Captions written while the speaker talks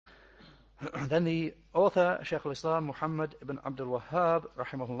Then the author, Shaykh al-Islam Muhammad ibn Abdul Wahhab,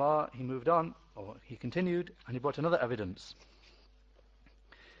 rahimahullah, he moved on, or he continued, and he brought another evidence.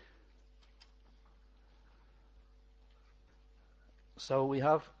 So we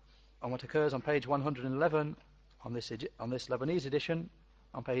have, on what occurs on page 111 on this Lebanese edition,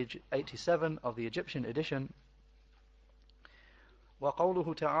 on page 87 of the Egyptian edition,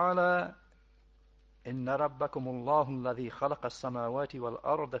 وَقَوْلُهُ تَعَالَى إن ربكم الله الذي خلق السماوات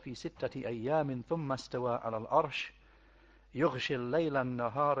والأرض في 6 أيام ثم استوى على العرش يغشي الليل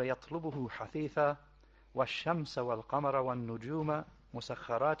النهار يطلبه حثيثا والشمس والقمر والنجوم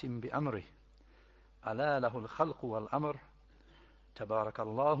مسخرات بأمره ألا له الخلق والأمر تبارك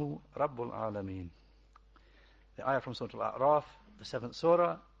الله رب العالمين. The ayah from Surah Al-A'raf, the 7th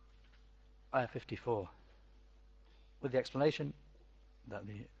surah, ayah 54, with the explanation that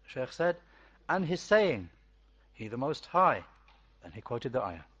the Shaykh said, and his saying, He the Most High. Then he quoted the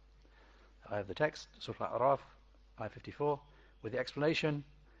ayah. The ayah of the text, Surah Al-A'raf, ayah 54, with the explanation,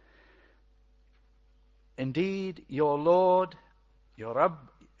 indeed your Lord, your Rabb,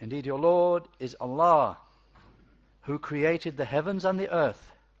 indeed your Lord is Allah, who created the heavens and the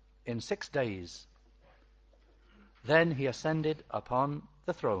earth in 6 days. Then he ascended upon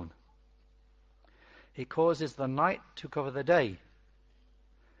the throne. He causes the night to cover the day.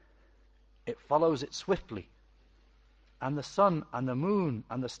 It follows it swiftly, and the sun and the moon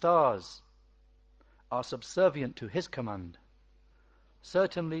and the stars are subservient to his command.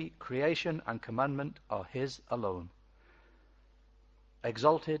 Certainly creation and commandment are his alone.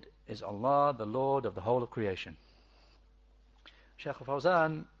 Exalted is Allah, the Lord of the whole of creation. Shaykh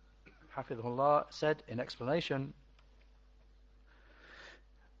Fawzan, Hafidhullah, said in explanation,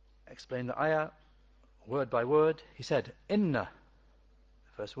 explain the ayah word by word. He said, Inna,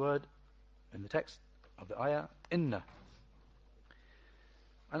 the first word in the text of the ayah, Inna.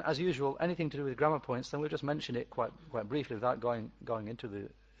 And as usual, anything to do with grammar points, then we'll just mention it quite briefly without going into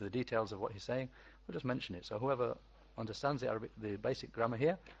the details of what he's saying. We'll just mention it. So whoever understands the basic grammar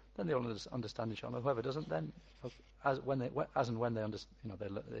here, then they'll understand inshallah. Whoever doesn't, then as and when they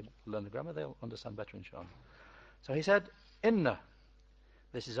they learn the grammar, they'll understand better inshallah. So he said, Inna.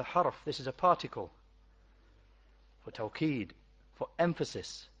 This is a harf, this is a particle for tawqeed, for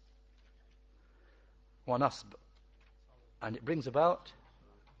emphasis, wa nasb, and it brings about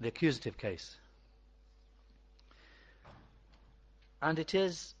the accusative case. And it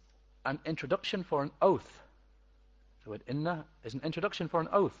is an introduction for an oath. The word inna is an introduction for an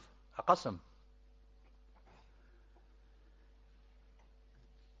oath, a qasam.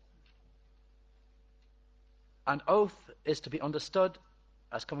 An oath is to be understood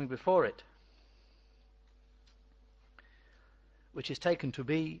as coming before it, which is taken to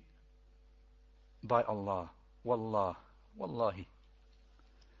be by Allah, wallah, wallahi.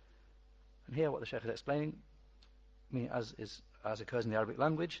 And here what the Shaykh is explaining, as occurs in the Arabic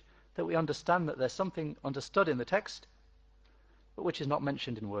language, that we understand that there's something understood in the text, but which is not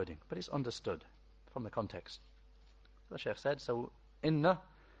mentioned in wording, but it's understood from the context. The Shaykh said, so inna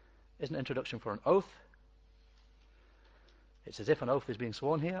is an introduction for an oath. It's as if an oath is being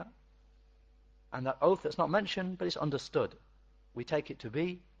sworn here, and that oath that's not mentioned, but it's understood. We take it to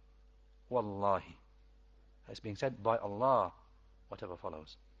be wallahi. It's being said by Allah, whatever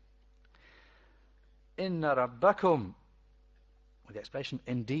follows. Inna rabbakum, with the explanation,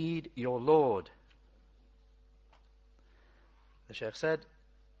 indeed your Lord. The Shaykh said,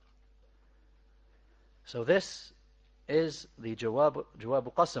 so this is the jawab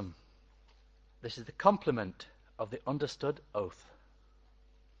qasam. This is the complement of the understood oath.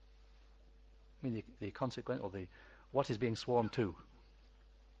 I mean the consequent, or what is being sworn to.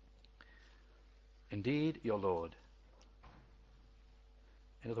 Indeed your Lord.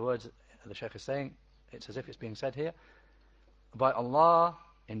 In other words, the Shaykh is saying, it's as if it's being said here, by Allah,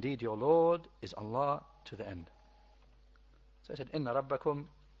 indeed your Lord is Allah to the end. So I said, Inna Rabbakum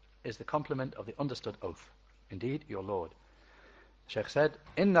is the complement of the understood oath. Indeed your Lord. The Shaykh said,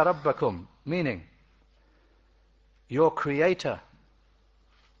 Inna Rabbakum, meaning your Creator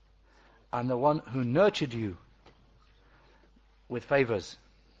and the one who nurtured you with favors.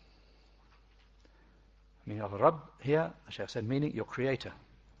 Meaning of Rabb here, the Shaykh said, meaning your Creator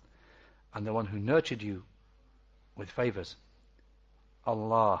and the one who nurtured you with favors.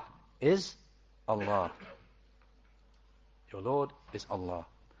 Allah is Allah. Your Lord is Allah.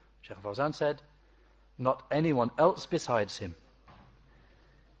 Shaykh Fawzan said, not anyone else besides him.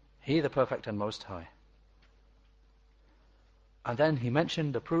 He the perfect and most high. And then he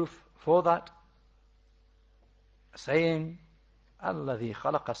mentioned the proof for that, saying, الَّذِي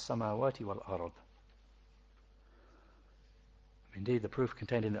خَلَقَ السَّمَاوَاتِ وَالْأَرْضِ, Indeed, the proof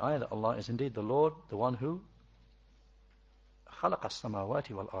contained in the ayah that Allah is indeed the Lord, the one who خلق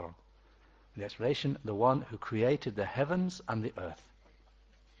السماوات والأرض. The explanation, the one who created the heavens and the earth.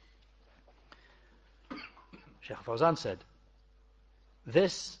 Shaykh Fawzan said,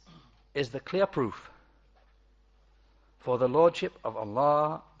 this is the clear proof for the lordship of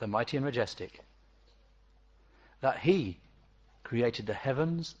Allah, the Mighty and Majestic, that He created the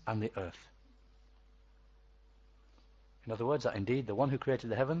heavens and the earth. In other words, that indeed the one who created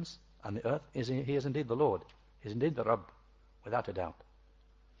the heavens and the earth, He is indeed the Lord, He is indeed the Rabb, without a doubt.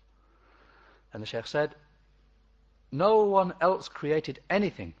 And the Shaykh said, no one else created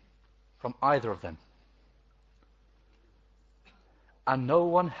anything from either of them. And no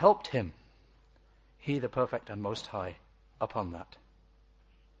one helped him, He the Perfect and Most High, upon that.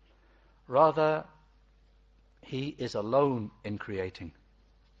 Rather, He is alone in creating.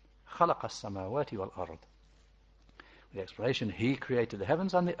 خَلَقَ السَّمَاوَاتِ وَالْأَرْضِ. With the explanation, He created the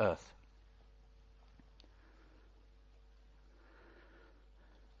heavens and the earth.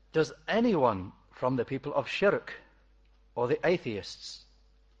 Does anyone from the people of Shirk or the atheists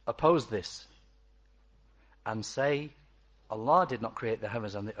oppose this and say, Allah did not create the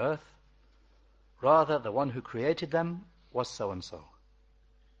heavens and the earth, rather the one who created them was so and so,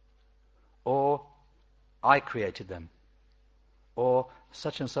 or I created them, or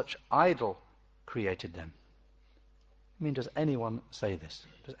such and such idol created them? I mean, does anyone say this?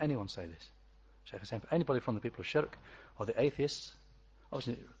 Does anyone say this? Shaykh is saying, for anybody from the people of Shirk or the atheists,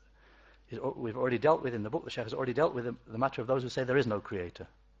 obviously we've already dealt with in the book, the Shaykh has already dealt with the matter of those who say there is no creator.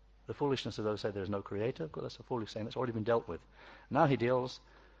 The foolishness of those who say there is no creator, of course that's a foolish saying, that's already been dealt with. Now he deals,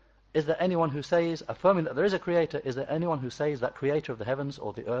 is there anyone who says, affirming that there is a creator, is there anyone who says that creator of the heavens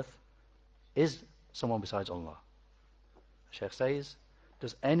or the earth is someone besides Allah? The Shaykh says,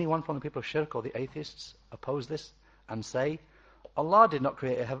 does anyone from the people of Shirk or the atheists oppose this and say, Allah did not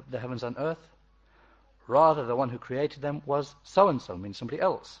create the heavens and earth, rather the one who created them was so-and-so, means somebody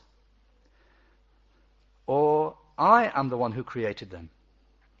else. Or I am the one who created them.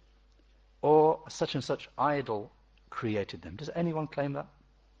 Or such and such idol created them. Does anyone claim that?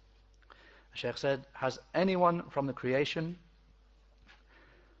 The Shaykh said, has anyone from the creation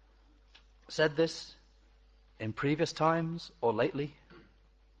said this in previous times or lately?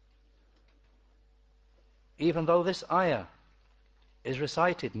 Even though this ayah is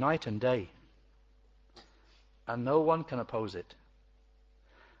recited night and day, and no one can oppose it,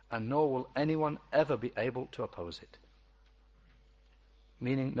 and nor will anyone ever be able to oppose it.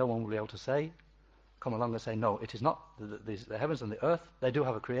 Meaning, no one will be able to say, come along and say, no, it is not the heavens and the earth, they do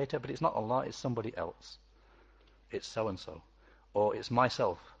have a creator, but it's not Allah, it's somebody else. It's so-and-so, or it's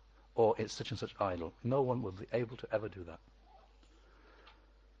myself, or it's such and such idol. No one will be able to ever do that.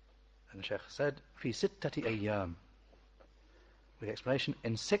 And the Shaykh said, fi sittati ayyam, with the explanation,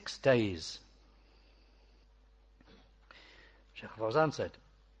 in 6 days. Shaykh Fawzan said,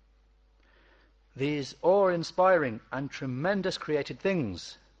 these awe-inspiring and tremendous created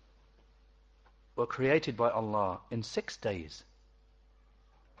things were created by Allah in 6 days.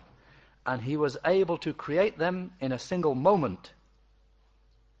 And He was able to create them in a single moment.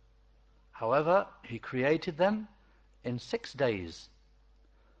 However, He created them in 6 days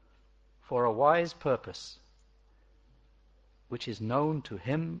for a wise purpose, which is known to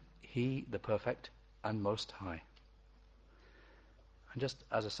Him, He the Perfect and Most High. And just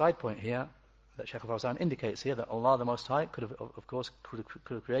as a side point here, that Shaykh Fawzan indicates here that Allah the Most High could have, of course, could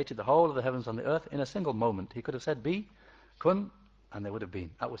have created the whole of the heavens and the earth in a single moment. He could have said, be, kun, and they would have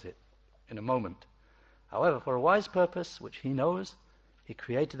been. That was it, in a moment. However, for a wise purpose, which He knows, He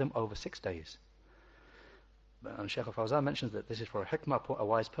created them over 6 days. And Shaykh Fawzan mentions that this is for a hikmah, a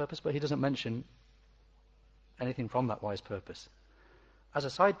wise purpose, but he doesn't mention anything from that wise purpose. As a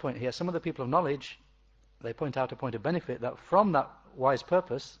side point here, some of the people of knowledge, they point out a point of benefit that from that wise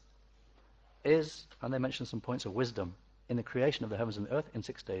purpose is, and they mention some points of wisdom in the creation of the heavens and the earth in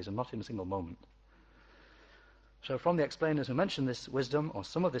 6 days and not in a single moment. So from the explainers who mentioned this wisdom, or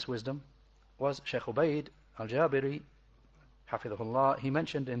some of this wisdom, was Shaykh Ubaid al-Jabiri, hafidhahullah. He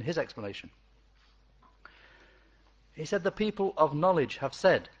mentioned in his explanation, he said, the people of knowledge have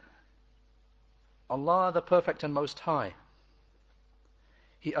said, Allah the Perfect and Most High,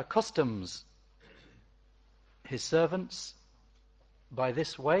 He accustoms His servants by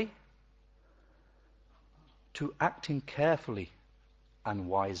this way to acting carefully and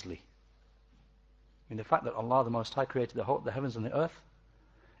wisely. I mean, the fact that Allah the Most High created the heavens and the earth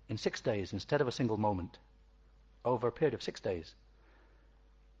in 6 days instead of a single moment, over a period of 6 days,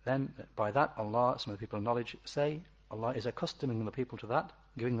 then by that Allah, some of the people of knowledge say, Allah is accustoming the people to that,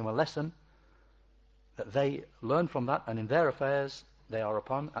 giving them a lesson that they learn from that, and in their affairs they are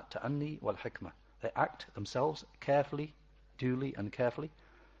upon at-ta'anni wal-hikmah. They act themselves carefully, duly and carefully,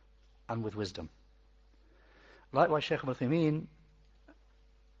 and with wisdom. Likewise, Shaykh Ibn Uthaymeen,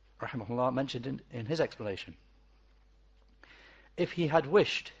 rahimahullah, mentioned in his explanation, if he had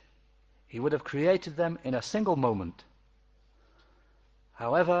wished, he would have created them in a single moment.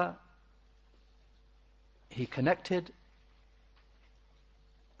 However, he connected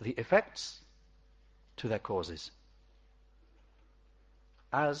the effects to their causes,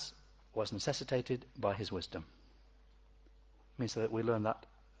 as was necessitated by his wisdom. Means that we learn that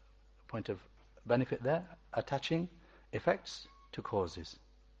point of benefit there, attaching effects to causes.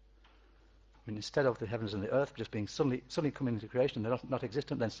 I mean, instead of the heavens and the earth just being suddenly coming into creation, they're not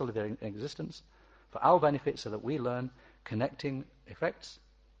existent, then suddenly they're in existence, for our benefit, so that we learn connecting effects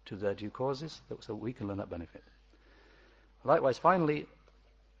to their due causes, so we can learn that benefit. Likewise, finally,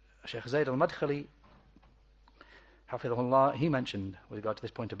 Shaykh Zayd al-Madkhali, hafidhahullah, he mentioned with regard to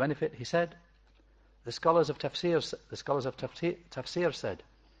this point of benefit, he said, the scholars of tafsir said,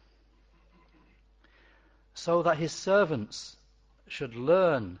 so that his servants should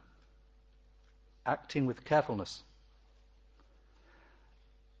learn acting with carefulness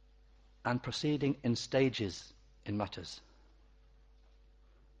and proceeding in stages in matters.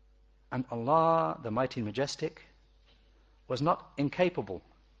 And Allah, the Mighty and Majestic, was not incapable,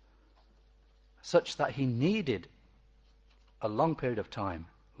 such that he needed a long period of time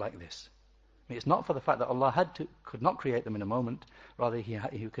like this. I mean, it's not for the fact that Allah could not create them in a moment, rather he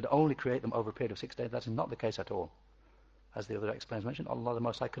could only create them over a period of 6 days. That is not the case at all. As the other explainers mentioned, Allah the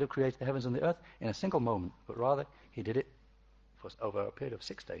Most High could have created the heavens and the earth in a single moment, but rather he did it for over a period of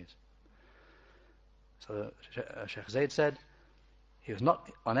 6 days. So Shaykh Zayd said he was not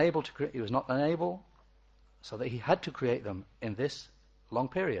unable, so that he had to create them in this long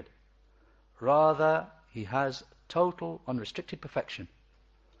period. Rather, he has total unrestricted perfection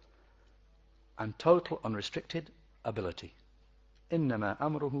and total unrestricted ability. إِنَّمَا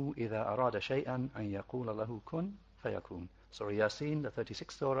أَمْرُهُ إِذَا أَرَادَ شَيْئًا أَن يَقُولَ لَهُ كُن فَيَكُونَ. Surah Yasin, the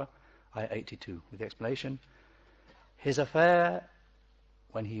 36th surah, ayah 82, with the explanation, his affair,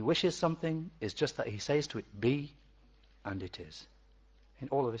 when he wishes something, is just that he says to it, be, and it is. In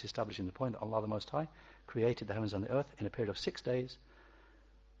all of this establishing the point that Allah the Most High created the heavens and the earth in a period of 6 days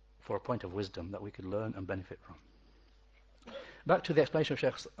for a point of wisdom that we could learn and benefit from. Back to the explanation of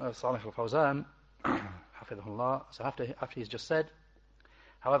Shaykh Salih al-Fawzan, hafidhahullah. So after he's just said,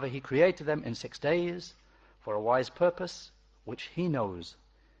 however, he created them in 6 days for a wise purpose, which he knows,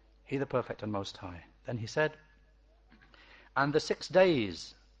 he the Perfect and Most High. Then he said, and the 6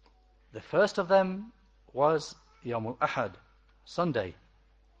 days, the first of them was Yawmul Ahad, Sunday,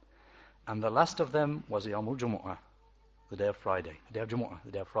 and the last of them was Yawmul Jumu'ah, the day of Friday, the day of Jumu'ah,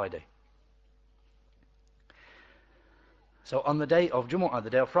 the day of Friday. So on the day of Jumu'ah, the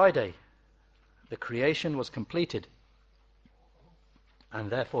day of Friday, the creation was completed, and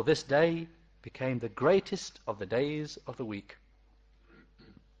therefore this day became the greatest of the days of the week.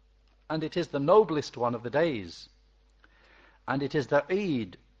 And it is the noblest one of the days, and it is the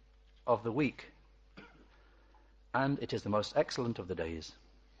Eid of the week, and it is the most excellent of the days.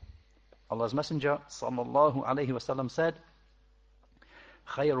 Allah's Messenger sallallahu alayhi wasallam said,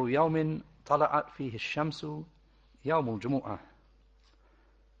 خَيْرُ يَوْمٍ طَلَعَتْ فِيهِ الشَّمْسُ يَوْمُ الْجُمُعَةِ.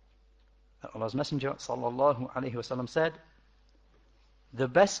 Allah's Messenger sallallahu alayhi wasallam said, the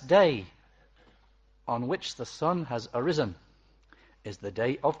best day on which the sun has arisen is the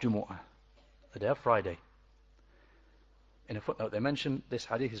day of Jumu'ah, the day of Friday. In a footnote they mention this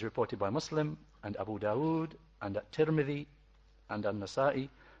hadith is reported by Muslim and Abu Dawud and at-Tirmidhi and an-Nasa'i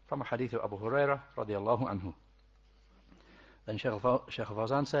from a hadith of Abu Hurairah radiyallahu anhu. Then Shaykh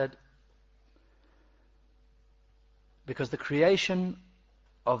Fawzan said, because the creation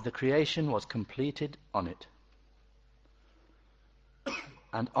of the creation was completed on it,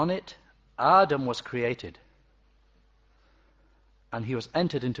 and on it Adam was created, and he was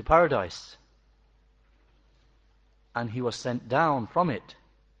entered into paradise, and he was sent down from it,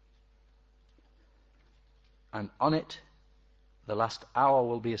 and on it the last hour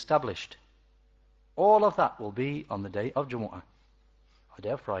will be established. All of that will be on the day of Jumu'ah, a day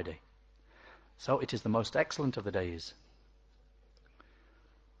of Friday. So it is the most excellent of the days,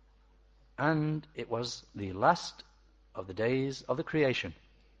 and it was the last of the days of the creation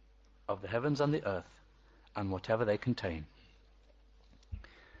of the heavens and the earth and whatever they contain.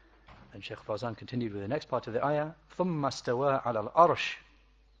 And Shaykh Fawzan continued with the next part of the ayah, ثُمَّ اسْتَوَى عَلَى الْأَرْشِ,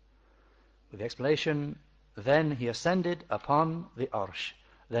 with the explanation, then he ascended upon the arsh,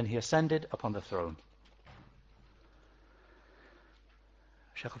 then he ascended upon the throne.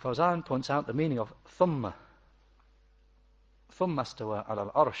 Shaykh Fawzan points out the meaning of thumma. Thumma stawa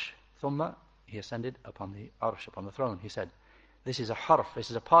ala al-arsh. Thumma, he ascended upon the arsh, upon the throne. He said, this is a harf,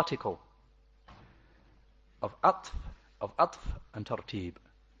 this is a particle of atf and tartib.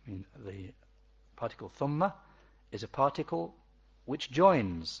 I mean, the particle thumma is a particle which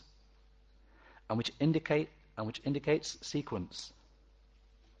joins and which indicates sequence.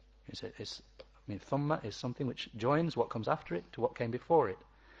 Thumma is something which joins what comes after it to what came before it.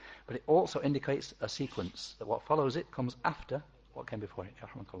 But it also indicates a sequence, that what follows it comes after what came before it.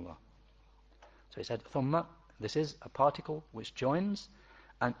 So he said, thumma, this is a particle which joins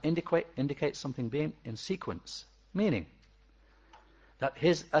and indicates something being in sequence. Meaning that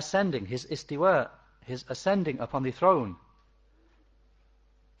his ascending, his istiwa, his ascending upon the throne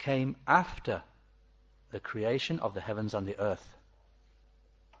came after the creation of the heavens and the earth.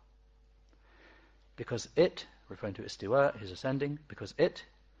 Because it, referring to istiwa, his ascending, because it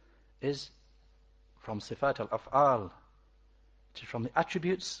is from sifat al-af'al, which is from the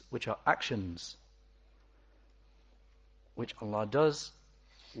attributes which are actions, which Allah does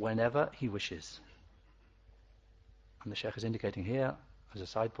whenever He wishes. And the Shaykh is indicating here, as a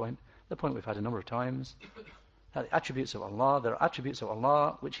side point, the point we've had a number of times, that the attributes of Allah, there are attributes of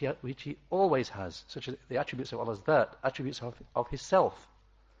Allah which He always has, such as the attributes of Allah's dhat, attributes of His self.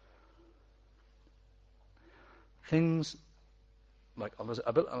 Things like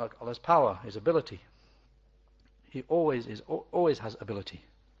Allah's power, His ability. He always has ability.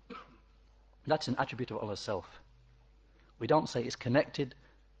 That's an attribute of Allah's self. We don't say it's connected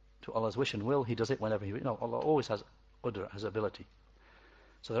to Allah's wish and will. He does it whenever He... No, Allah always has qudra, has ability.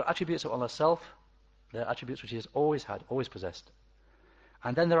 So there are attributes of Allah's self. There are attributes which He has always had, always possessed.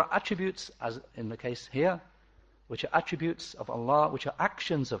 And then there are attributes, as in the case here, which are attributes of Allah, which are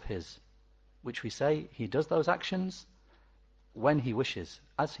actions of His, which we say He does those actions when He wishes,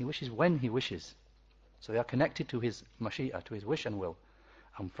 as He wishes, when He wishes. So they are connected to His mashi'ah, to His wish and will.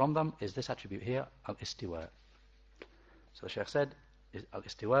 And from them is this attribute here, al-istiwa. So the Shaykh said,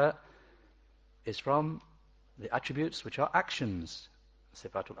 al-istiwa is from the attributes which are actions,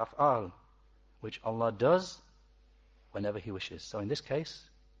 sifatul af'al, which Allah does whenever He wishes. So in this case,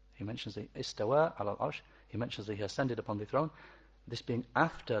 he mentions the istawa al-arsh, he mentions that He ascended upon the throne, this being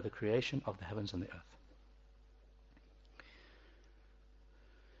after the creation of the heavens and the earth.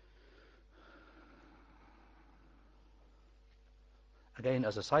 Again,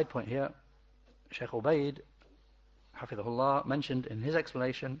 as a side point here, Shaykh Ubaid, Hafidhullah, mentioned in his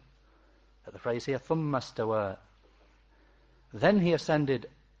explanation that the phrase here, ثُمَّ اسْتَوَى, then He ascended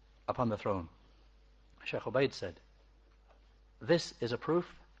upon the throne. Shaykh Ubaid said, this is a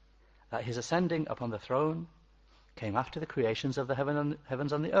proof that His ascending upon the throne came after the creations of the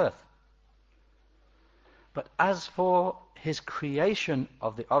heavens and the earth. But as for His creation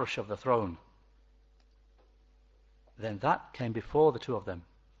of the arsh of the throne, then that came before the two of them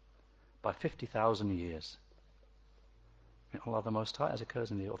by 50,000 years. Allah the Most High, as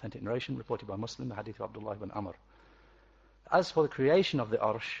occurs in the authentic narration reported by Muslim, the hadith of Abdullah ibn Amr. As for the creation of the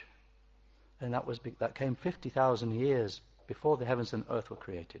arsh, then that came 50,000 years before the heavens and earth were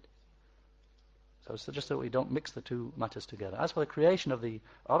created. So just so we don't mix the two matters together. As for the creation of the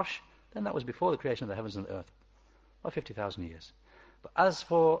arsh, then that was before the creation of the heavens and the earth, by 50,000 years. But as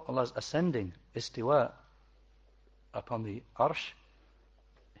for Allah's ascending, istiwa, upon the arsh,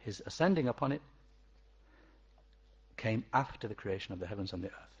 His ascending upon it came after the creation of the heavens and the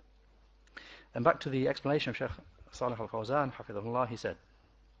earth. And back to the explanation of Shaykh Salih al-Fawzan, Hafidhullah, he said,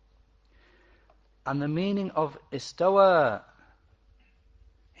 and the meaning of istawa,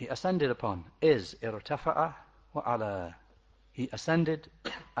 He ascended upon, is irtafa'a wa ala. He ascended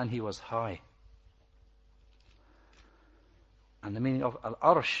and He was high. And the meaning of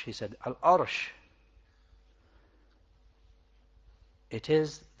al-arsh, he said, al-arsh, it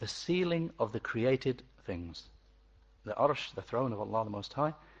is the ceiling of the created things. The arsh, the throne of Allah the Most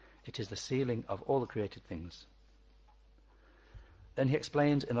High, it is the ceiling of all the created things. Then he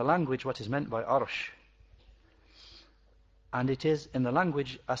explains in the language what is meant by arsh. And it is in the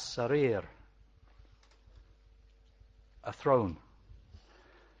language as-sarir, a throne.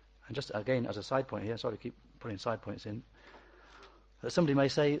 And just again as a side point here, sorry to keep putting side points in, that somebody may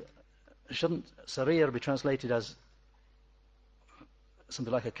say, shouldn't sarir be translated as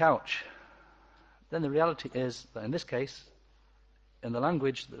something like a couch? Then the reality is that in this case, in the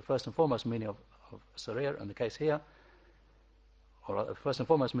language, the first and foremost meaning of sarir, in the case here, or the first and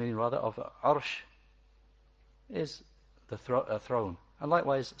foremost meaning rather of arsh, is the throne. And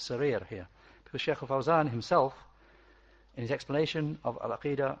likewise sarir here. Because Shaykh Fawzan himself, in his explanation of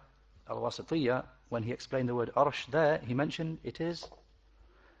Al-Aqidah Al-Wasatiyya, when he explained the word arsh there, he mentioned it is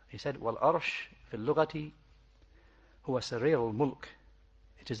He said, وَالْأَرْشِ فِي اللُّغَةِ هُوَ سَرِيرُ الْمُلْكِ.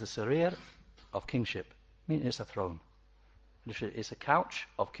 It is the sarir of kingship, meaning it's a throne. Literally, it's a couch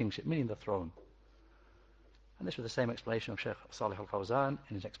of kingship, meaning the throne. And this was the same explanation of Shaykh Salih al-Fawzan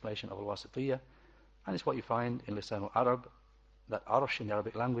in his explanation of al-Wasitiyya. And it's what you find in Lisan al-Arab, that arsh in the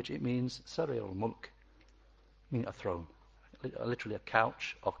Arabic language, it means sarir al-mulk, meaning a throne. Literally a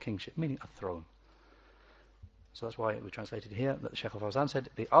couch of kingship, meaning a throne. So that's why we translated here that Shaykh al-Fawzan said,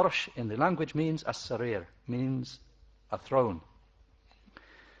 the arsh in the language means as-sarir, means a throne.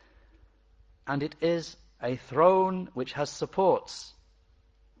 And it is a throne which has supports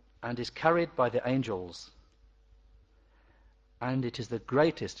and is carried by the angels. And it is the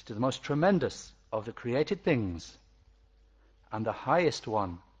greatest, it is the most tremendous of the created things, and the highest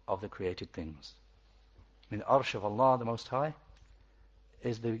one of the created things. I mean, the arsh of Allah, the Most High,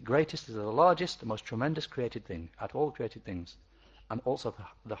 is the greatest, is the largest, the most tremendous created thing, at all created things, and also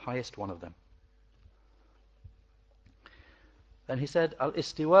the highest one of them. Then he said,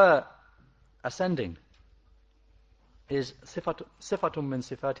 al-istiwa, ascending, is sifatun min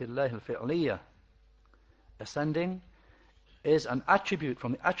sifatillahi al-fi'liyah. Ascending is an attribute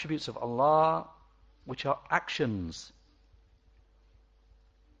from the attributes of Allah, which are actions,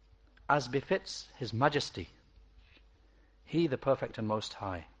 as befits His Majesty, He the Perfect and Most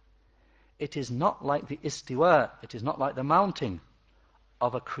High. It is not like the istiwa, it is not like the mounting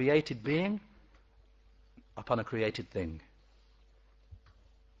of a created being upon a created thing.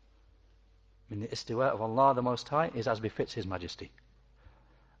 I mean, the istiwa of Allah the Most High is as befits His Majesty.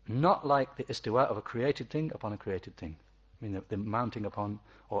 Not like the istiwa of a created thing upon a created thing. I mean, the mounting upon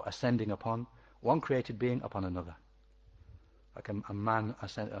or ascending upon one created being upon another. Like a man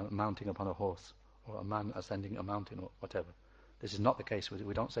mounting upon a horse, or a man ascending a mountain, or whatever. This is not the case.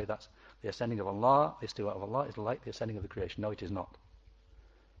 We don't say that's the ascending of Allah, the istiwa of Allah is like the ascending of the creation. No, it is not.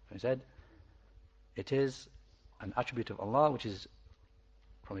 He said, it is an attribute of Allah which is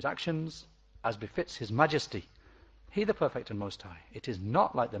from His actions as befits His Majesty, He the Perfect and Most High. It is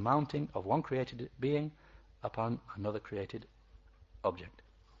not like the mounting of one created being upon another created object.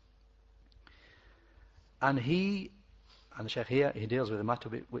 And the Shaykh here, he deals with a matter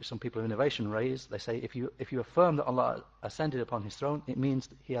which some people of innovation raise. They say, if you affirm that Allah ascended upon His throne, it means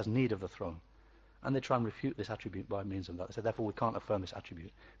that He has need of the throne. And they try and refute this attribute by means of that. They say, therefore we can't affirm this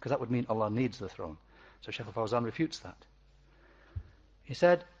attribute, because that would mean Allah needs the throne. So Shaykh al-Fawzan refutes that. He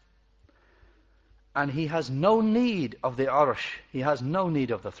said, and He has no need of the arsh, He has no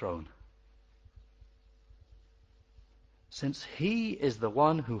need of the throne, since He is the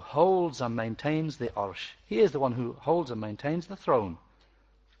one who holds and maintains the arsh. He is the one who holds and maintains the throne,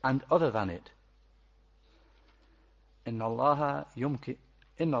 and other than it. Inna Allah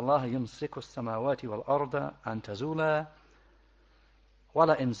yumsiku as-samawati wal-arda an tazula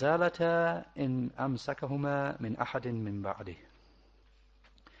wala in zalata in amsakahuma min ahadin min ba'dih.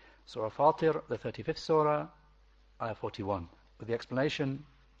 Surah Fatir, the 35th Surah, Ayah 41, with the explanation,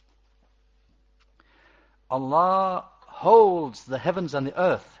 Allah holds the heavens and the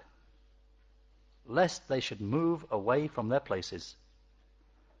earth, lest they should move away from their places.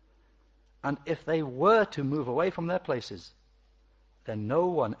 And if they were to move away from their places, then no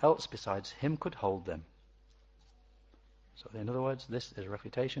one else besides Him could hold them. So in other words, this is a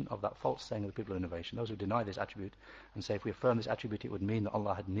refutation of that false saying of the people of innovation, those who deny this attribute and say if we affirm this attribute it would mean that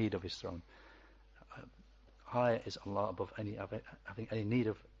Allah had need of His throne. Higher is Allah above having any need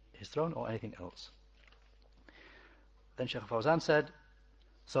of His throne or anything else. Then Shaykh Fawzan said,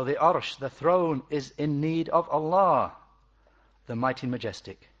 so the arsh, the throne, is in need of Allah, the mighty and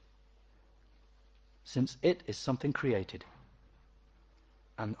majestic, since it is something created.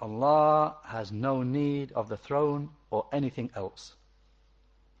 And Allah has no need of the throne or anything else.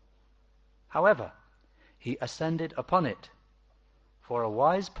 However, He ascended upon it for a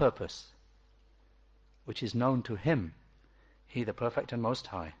wise purpose, which is known to Him, He the Perfect and Most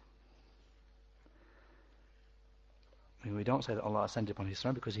High. I mean, we don't say that Allah ascended upon His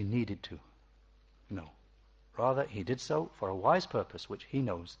throne because He needed to. No. Rather, He did so for a wise purpose, which He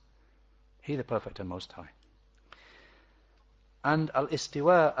knows. He the Perfect and Most High. And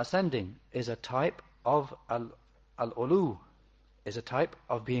al-istiwa, ascending, is a type of al-ulu, is a type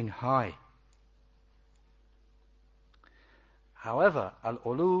of being high. However,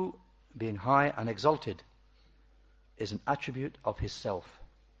 al-ulu, being high and exalted, is an attribute of His self.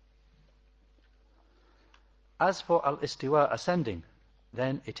 As for al-istiwa, ascending,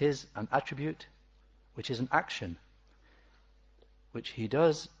 then it is an attribute which is an action which He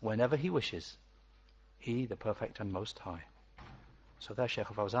does whenever He wishes, He the Perfect and Most High. So there Shaykh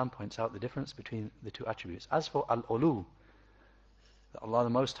Fawzan points out the difference between the two attributes. As for al-ulu, that Allah the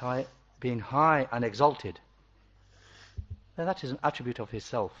Most High being high and exalted, then that is an attribute of His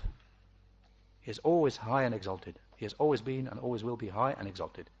self. He is always high and exalted. He has always been and always will be high and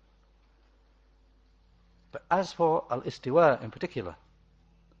exalted. But as for al-istiwa in particular,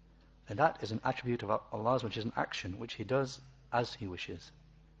 then that is an attribute of Allah's, which is an action which He does as He wishes,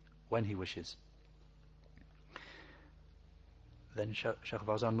 when He wishes. Then Shaykh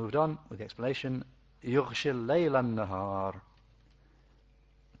Fawzan moved on with the explanation, يُغْشِي اللَّيْلَ النَّهَارِ,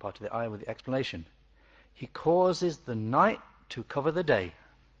 part of the ayah with the explanation. He causes the night to cover the day.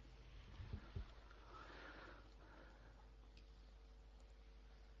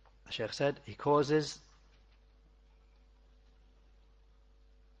 The Shaykh said, He causes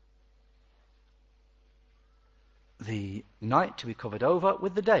the night to be covered over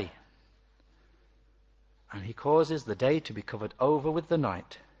with the day. And He causes the day to be covered over with the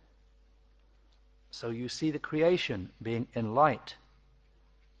night. So you see the creation being in light,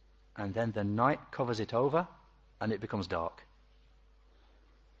 and then the night covers it over, and it becomes dark.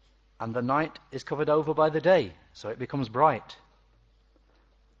 And the night is covered over by the day, so it becomes bright.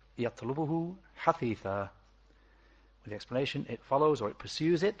 يَطْلُبُهُ حَثِيثًا. With the explanation, it follows or it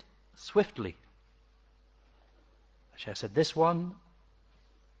pursues it swiftly. The Shaykh said, this one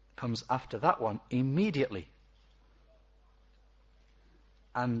comes after that one immediately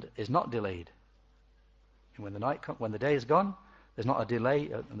and is not delayed. And when the day is gone, there's not a delay,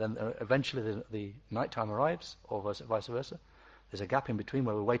 and then eventually the night time arrives, or vice versa. There's a gap in between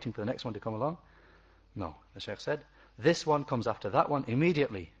where we're waiting for the next one to come along. No, the Shaykh said, this one comes after that one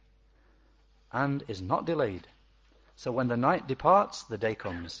immediately and is not delayed. So when the night departs, the day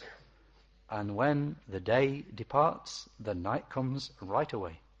comes. And when the day departs, the night comes right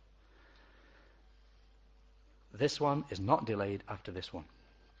away. This one is not delayed after this one.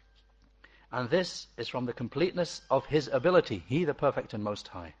 And this is from the completeness of His ability, He the Perfect and Most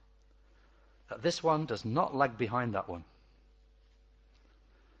High, that this one does not lag behind that one.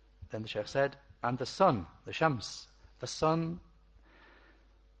 Then the Shaykh said, and the sun, the Shams, the sun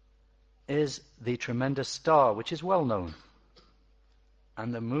is the tremendous star which is well known.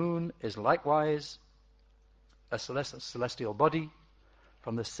 And the moon is likewise a celestial body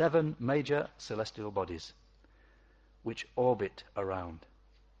from the 7 major celestial bodies which orbit around.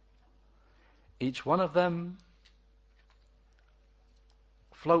 Each one of them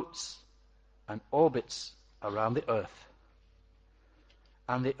floats and orbits around the earth.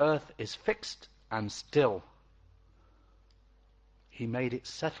 And the earth is fixed and still. He made it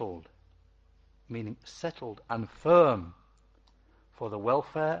settled, meaning settled and firm for the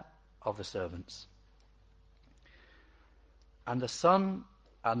welfare of the servants. And the sun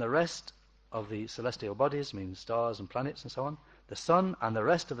and the rest of the celestial bodies, meaning stars and planets and so on, the sun and the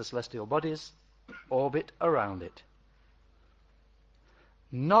rest of the celestial bodies orbit around it.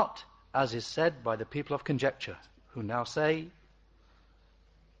 Not as is said by the people of conjecture, who now say,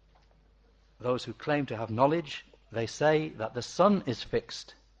 those who claim to have knowledge, they say that the sun is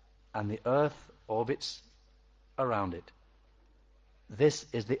fixed and the earth orbits around it. This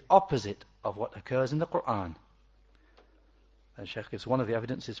is the opposite of what occurs in the Quran. And Shaykh gives one of the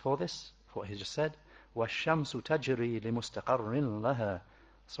evidences for this, for what he just said. وَالشَّمْسُ تَجْرِي لِمُسْتَقَرٍ لَهَا.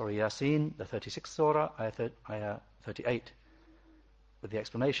 Surah Yasin, the 36th surah, ayah 38. With the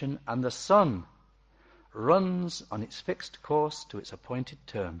explanation, and the sun runs on its fixed course to its appointed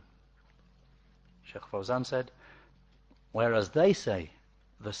term. Shaykh Fawzan said, whereas they say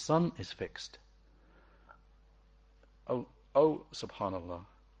the sun is fixed. Oh, subhanallah,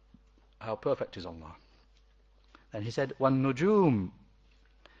 how perfect is Allah. Then he said, وَالنُّجُومَ,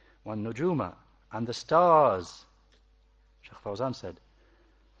 and the stars. Shaykh Fawzan said,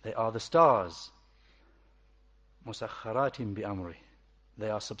 they are the stars. مُسَخَّرَاتٍ بِأَمْرِهِ, they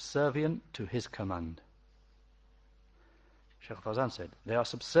are subservient to His command. Shaykh Fawzan said, they are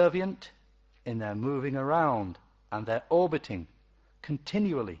subservient in their moving around and their orbiting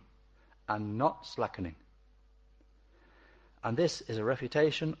continually and not slackening. And this is a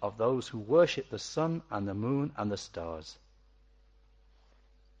refutation of those who worship the sun and the moon and the stars,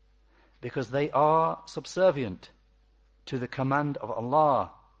 because they are subservient to the command of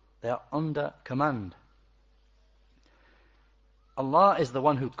Allah. They are under command. Allah is the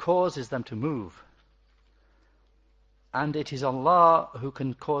one who causes them to move, and it is Allah who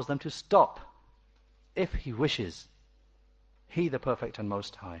can cause them to stop if He wishes. He the Perfect and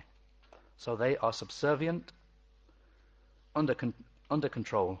Most High. So they are subservient, under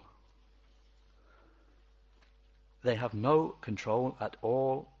control. They have no control at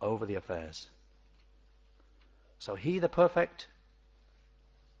all over the affairs. So He the Perfect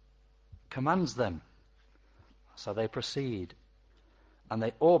commands them, so they proceed. and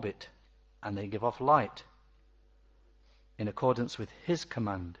they orbit, and they give off light in accordance with His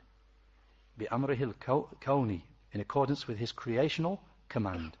command, بِأَمْرِهِ الْكَوْنِ, in accordance with His creational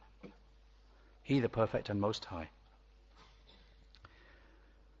command. He the Perfect and Most High.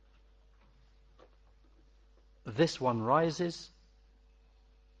 This one rises,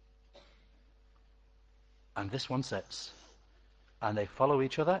 and this one sets, and they follow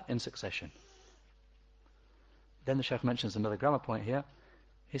each other in succession. Then the Shaykh mentions another grammar point here.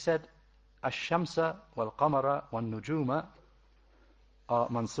 He said, Ash-shamsa wal-qamara wal-nujuma are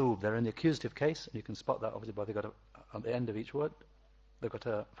mansoob. They're in the accusative case. You can spot that obviously by they got at the end of each word, they've got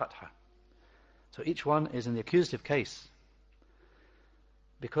a fatha. So each one is in the accusative case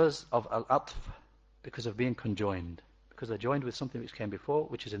because of al-atf, because of being conjoined, because they're joined with something which came before,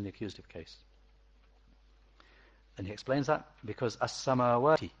 which is in the accusative case. And he explains that because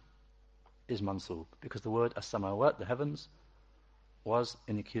as-samawati is mansoob, because the word as-samawat, the heavens, was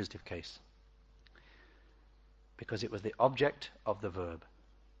in the accusative case, because it was the object of the verb.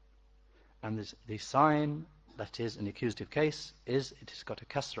 And the sign that is in the accusative case is it has got a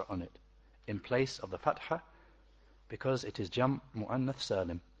kasra on it in place of the fatha, because it is jam' mu'annath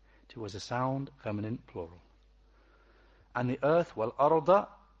salim. It was a sound feminine plural. And the earth, wal arda,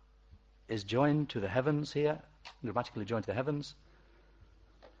 is joined to the heavens here, grammatically joined to the heavens.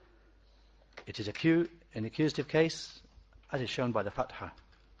 It is in the accusative case, as is shown by the fatha.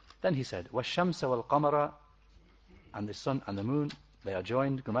 Then he said, wash-shamsa wal-qamara, and the sun and the moon, they are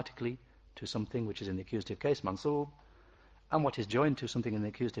joined grammatically to something which is in the accusative case, mansoob, and what is joined to something in the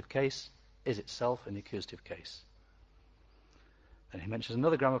accusative case is itself in the accusative case. Then he mentions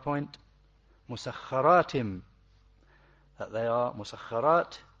another grammar point, musakharatim, that they are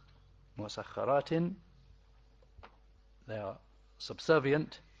musakharatin, they are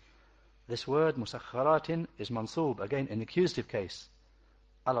subservient. This word, musakharatin, is mansoob, again in the accusative case,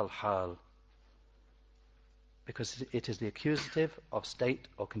 alal hal, because it is the accusative of state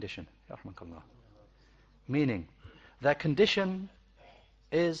or condition. Meaning, their condition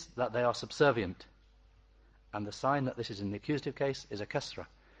is that they are subservient, and the sign that this is in the accusative case is a kasra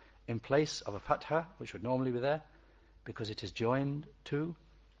in place of a fatha, which would normally be there, because it is joined to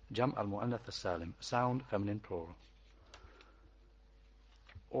jam' al-mu'annath as-salim, sound feminine plural.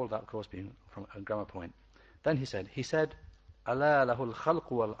 All that, of course, being from a grammar point. Then he said, Ala lahul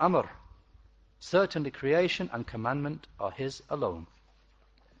khalq wal amr. Certainly creation and commandment are His alone.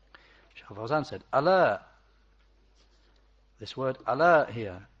 Shaykh Fawzan said, Ala. This word ala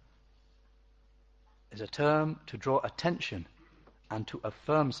here is a term to draw attention and to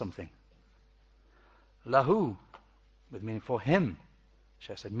affirm something. Lahu, with meaning for Him.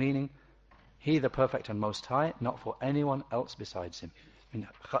 Shaykh said, meaning He the Perfect and Most High, not for anyone else besides Him.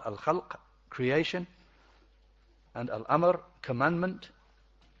 Al-khalq, creation, and al-amr, commandment,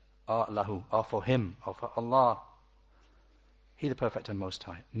 are lahu, are for Him, are for Allah. He the Perfect and Most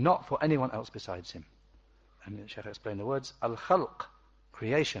High, not for anyone else besides Him. And the Shaykh explained the words, al-khalq,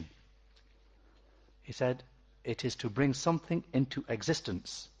 creation. He said, it is to bring something into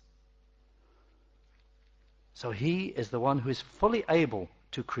existence. So He is the one who is fully able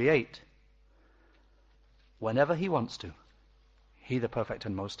to create whenever He wants to. He the Perfect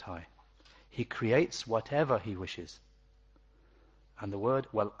and Most High. He creates whatever He wishes. And the word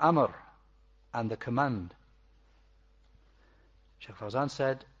wal amr, and the command. Shaykh Fawzan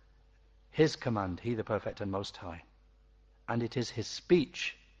said, His command, He the Perfect and Most High. And it is His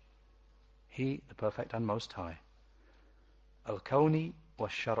speech, He the Perfect and Most High. Al-kawni wa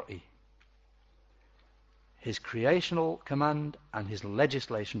shar'i. His creational command and His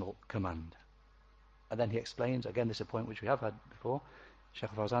legislational command. And then he explains, again this is a point which we have had before,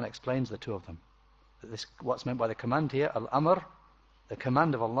 Shaykh Fawzan explains the two of them. This, what's meant by the command here, al-amr, the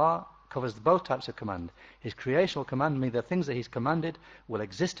command of Allah, covers both types of command. His creational command, meaning the things that He's commanded will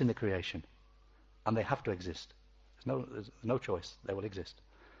exist in the creation. And they have to exist. There's no choice, they will exist.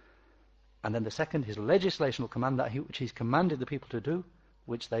 And then the second, His legislational command, which He's commanded the people to do,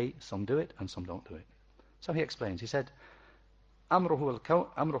 which some do it and some don't do it. So he explains, he said, Amruhu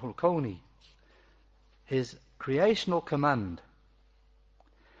al-kawni, His creational command,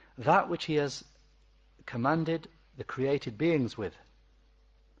 that which He has commanded the created beings with,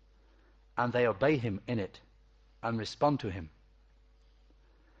 and they obey Him in it and respond to Him,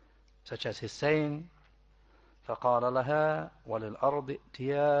 such as His saying, فَقَالَ لَهَا وَلِلْأَرْضِ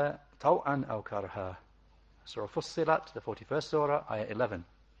ائْتِيَا طَوْعًا أَوْ كَرْهًا, Surah Fussilat, the 41st Surah, Ayah 11,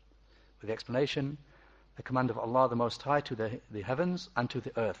 with the explanation, the command of Allah the Most High to the heavens and to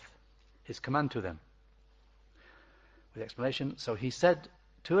the earth, His command to them. With the explanation, so He said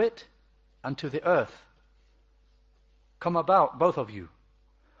to it and to the earth, come about, both of you,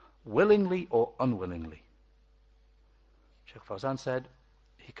 willingly or unwillingly. Shaykh Fawzan said,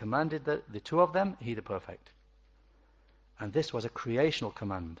 he commanded the two of them, he the perfect. And this was a creational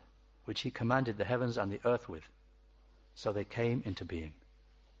command, which he commanded the heavens and the earth with. So they came into being.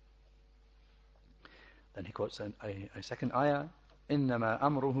 Then he quotes a second ayah, إِنَّمَا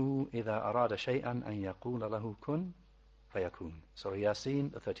أَمْرُهُ إِذَا أَرَادَ شَيْئًا أَن يَقُولَ لَهُ كُن فَيَكُونَ. Surah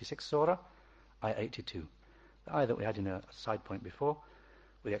Yasin, the 36th surah, ayah 82. The ayah that we had in a side point before,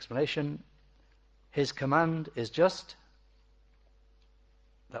 with the explanation, his command is just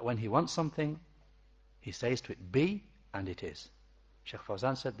that when he wants something, he says to it, be, and it is. Shaykh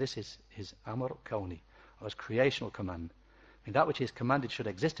Fawzan said this is his amr kawni, or his creational command. I mean, that which he has commanded should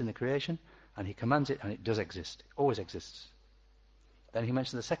exist in the creation, and he commands it, and it does exist. It always exists. Then he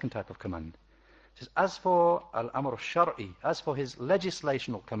mentions the second type of command. He says, as for al-amr al-shar'i, as for his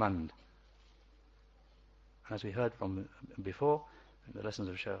legislational command, as we heard from before, in the lessons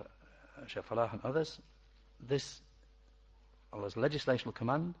of Shaykh Falah and others, this Allah's legislational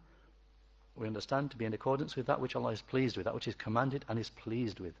command, we understand to be in accordance with that which Allah is pleased with, that which is commanded and is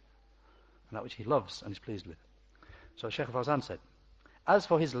pleased with, and that which He loves and is pleased with. So Shaykh Fawzan said, as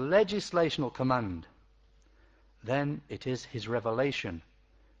for his legislational command, then it is his revelation,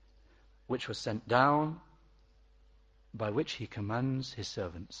 which was sent down, by which he commands his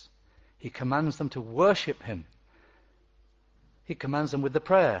servants. He commands them to worship him. He commands them with the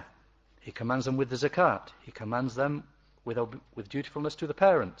prayer. He commands them with the zakat. He commands them with dutifulness to the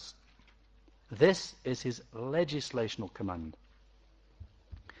parents. This is his legislational command.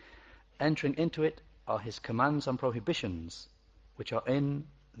 Entering into it are his commands and prohibitions, which are in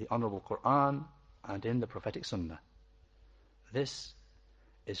the Honourable Quran and in the Prophetic Sunnah. This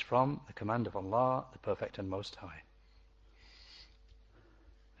is from the command of Allah, the Perfect and Most High.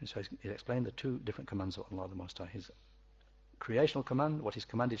 And so he's explained the two different commands of Allah, the Most High. His creational command, what He's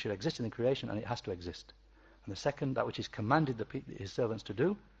commanded should exist in the creation, and it has to exist. And the second, that which He's commanded His servants to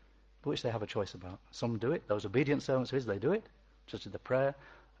do, which they have a choice about. Some do it, those obedient servants of His, they do it, such as the prayer,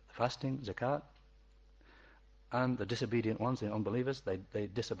 the fasting, zakat. And the disobedient ones, the unbelievers, they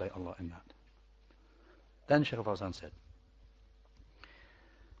disobey Allah in that. Then Shaykh Fawzan said,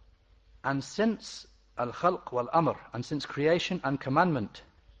 and since al-khalq wal-amr, and since creation and commandment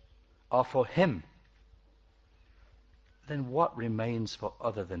are for Him, then what remains for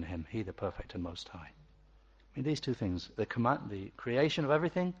other than Him, He the Perfect and Most High? I mean, these two things, the creation of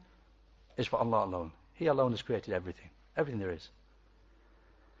everything is for Allah alone. He alone has created everything there is.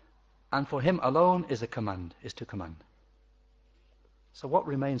 And for Him alone is a command, is to command. So what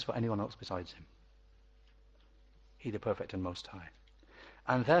remains for anyone else besides Him? He the Perfect and Most High.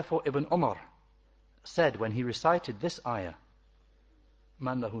 And therefore Ibn Umar said when he recited this ayah,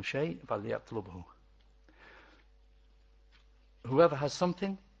 Man lahu shay falyatlubhu. Whoever has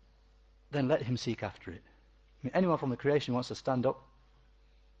something, then let him seek after it. I mean, anyone from the creation wants to stand up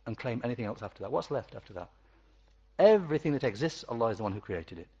and claim anything else after that. What's left after that? Everything that exists, Allah is the one who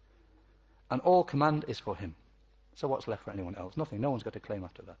created it. And all command is for Him. So what's left for anyone else? Nothing. No one's got a claim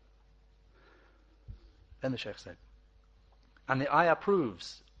after that. Then the Shaykh said, and the ayah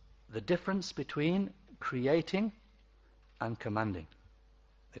proves the difference between creating and commanding.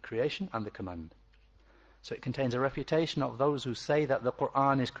 The creation and the command. So it contains a refutation of those who say that the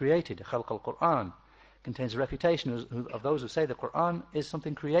Quran is created. Khalq al-Quran contains a refutation of those who say the Quran is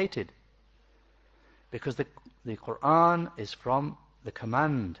something created. Because the Quran is from the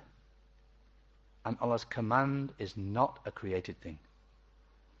command. And Allah's command is not a created thing.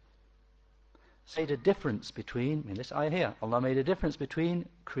 Say the difference between, in this ayah here, Allah made a difference between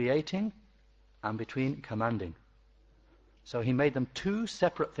creating and between commanding. So He made them two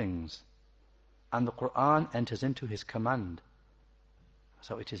separate things. And the Quran enters into His command.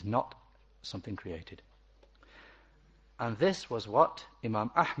 So it is not something created. And this was what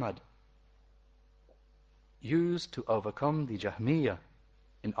Imam Ahmad used to overcome the Jahmiyyah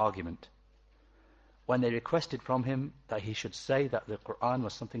in argument, when they requested from him that he should say that the Quran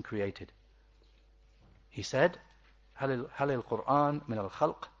was something created. He said, هل القرآن من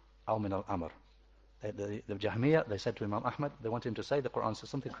الخلق أو من الأمر. The Jahmiyyah, they said to Imam Ahmad, they wanted him to say the Quran is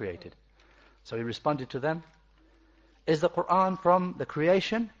something created. So he responded to them, is the Quran from the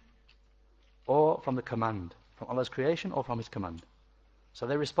creation or from the command? From Allah's creation or from His command? So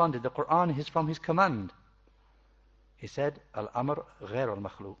they responded, the Quran is from His command. He said, Al-Amr غير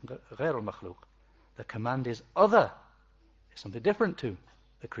المخلوق. The command is other. It's something different to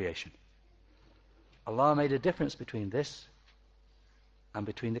the creation. Allah made a difference between this and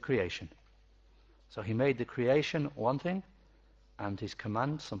between the creation. So He made the creation one thing and His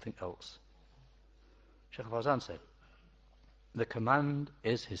command something else. Shaykh Fawzan said, the command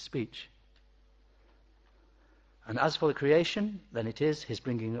is his speech. And as for the creation, then it is his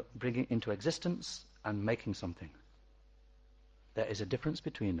bringing into existence and making something. There is a difference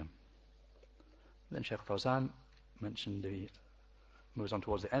between them. Then Shaykh Fawzan moves on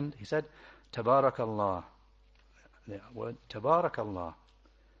towards the end. He said, Tabarakallah. The word Tabarakallah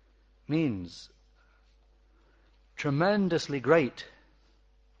means tremendously great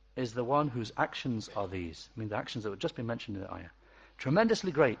is the one whose actions are these. I mean, the actions that have just been mentioned in the ayah.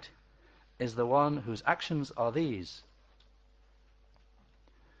 Tremendously great is the one whose actions are these.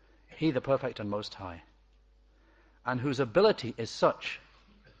 He, the perfect and most high, and whose ability is such.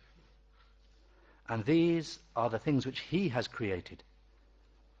 And these are the things which he has created.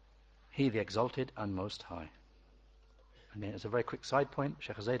 He, the exalted and most high. And as a very quick side point,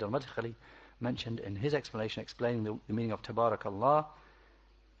 Shaykh Zayd al-Madkhali mentioned in his explanation, explaining the meaning of Tabarakallah,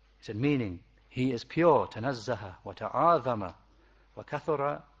 he said, meaning, he is pure, tanazzaha, wa ta'adhama, wa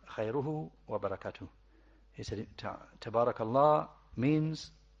kathura khayruhu wa barakatuh. He said, Tabarakallah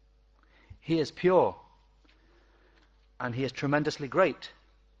means he is pure, and he is tremendously great,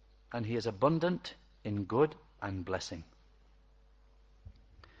 and he is abundant in good and blessing.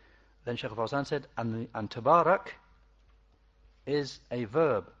 Then Shaykh Fawzan said, and Tabarak is a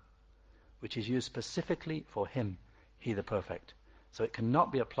verb which is used specifically for him, he the perfect. So it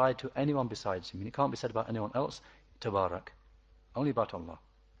cannot be applied to anyone besides him. It can't be said about anyone else, Tabarak. Only about Allah.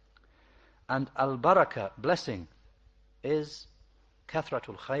 And al-baraka, blessing, is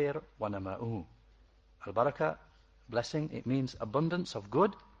kathratul khair wa nama'uhu. Al-baraka, blessing, it means abundance of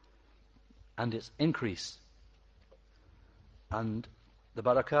good and its increase. And the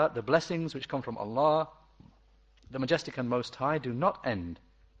barakah, the blessings which come from Allah, the Majestic and Most High, do not end.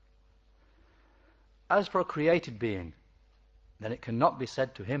 As for a created being, then it cannot be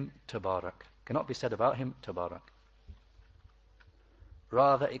said to him, Tabarak. Cannot be said about him, Tabarak.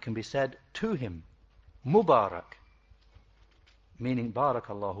 Rather, it can be said to him, Mubarak, meaning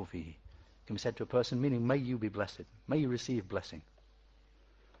Barakallahu fihi. It can be said to a person, meaning, may you be blessed, may you receive blessing.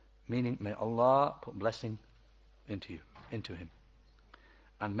 Meaning, may Allah put blessing into you, into him.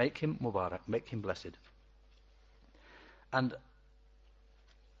 And make him Mubarak, make him blessed. And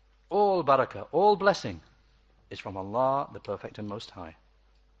all barakah, all blessing is from Allah, the Perfect and Most High.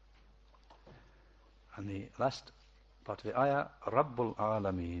 And the last part of the ayah, Rabbul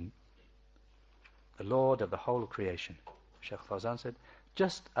Alameen, the Lord of the whole creation. Shaykh Fawzan said,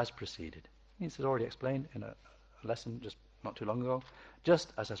 just as preceded. This is already explained in a lesson just not too long ago.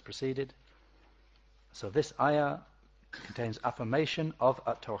 Just as has preceded. So this ayah contains affirmation of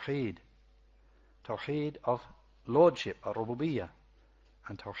at-Tawheed. Tawheed of Lordship, al-Rububiyyah,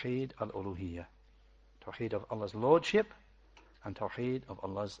 and Tawheed al-Uluhiyyah. Tawheed of Allah's Lordship and Tawheed of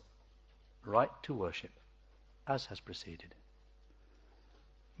Allah's right to worship, as has preceded.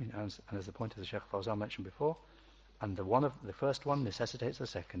 And as the point of the Shaykh Fawzan mentioned before, and the first one necessitates the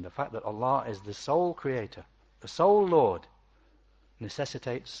second. The fact that Allah is the sole creator, the sole Lord,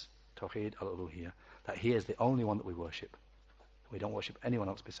 necessitates Tawheed al-Uluhiyyah, that He is the only one that we worship. We don't worship anyone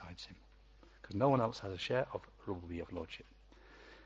else besides Him, because no one else has a share of Rububiyyah, of Lordship.